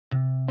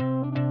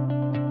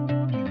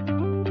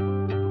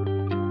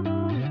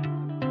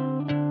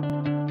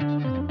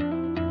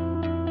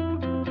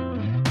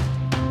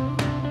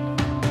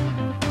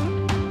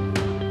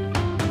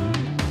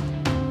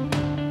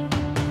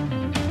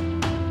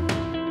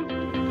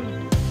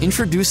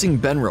Introducing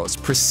Benro's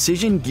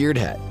precision geared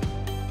head.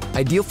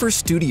 Ideal for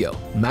studio,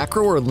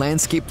 macro, or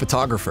landscape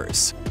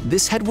photographers,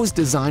 this head was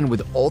designed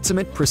with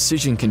ultimate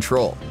precision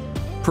control,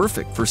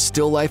 perfect for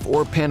still life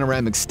or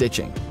panoramic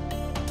stitching.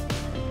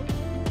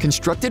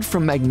 Constructed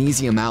from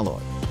magnesium alloy,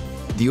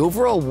 the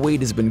overall weight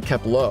has been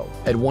kept low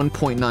at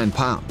 1.9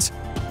 pounds,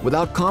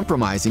 without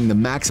compromising the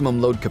maximum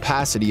load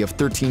capacity of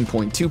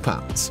 13.2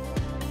 pounds.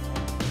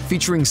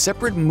 Featuring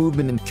separate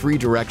movement in 3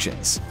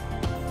 directions,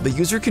 the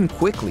user can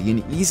quickly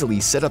and easily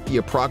set up the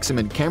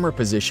approximate camera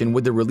position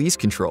with the release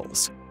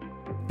controls,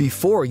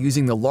 before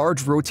using the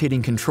large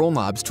rotating control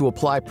knobs to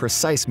apply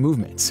precise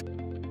movements,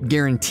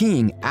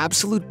 guaranteeing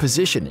absolute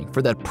positioning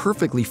for that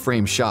perfectly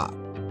framed shot.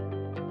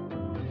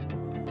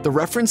 The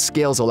reference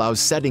scales allow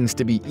settings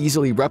to be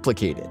easily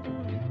replicated.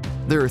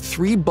 There are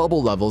 3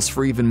 bubble levels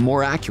for even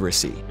more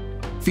accuracy,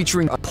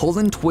 featuring a pull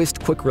and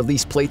twist quick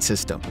release plate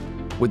system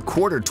with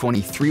quarter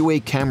 20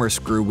 3-way camera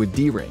screw with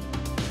D-ring.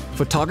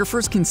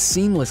 Photographers can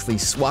seamlessly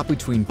swap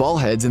between ball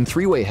heads and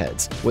 3-way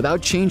heads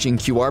without changing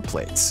QR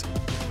plates.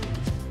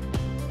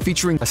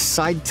 Featuring a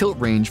side tilt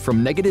range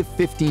from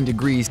 -15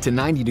 degrees to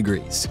 90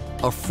 degrees,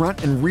 a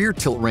front and rear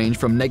tilt range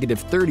from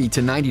 -30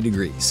 to 90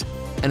 degrees,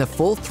 and a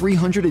full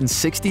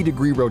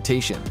 360-degree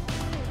rotation.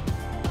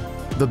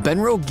 The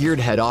Benro geared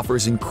head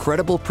offers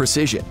incredible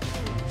precision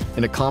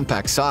in a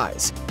compact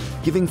size,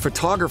 giving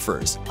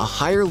photographers a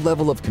higher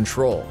level of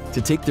control to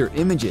take their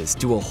images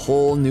to a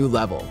whole new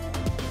level.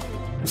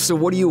 So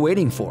what are you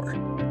waiting for?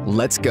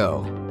 Let's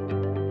go!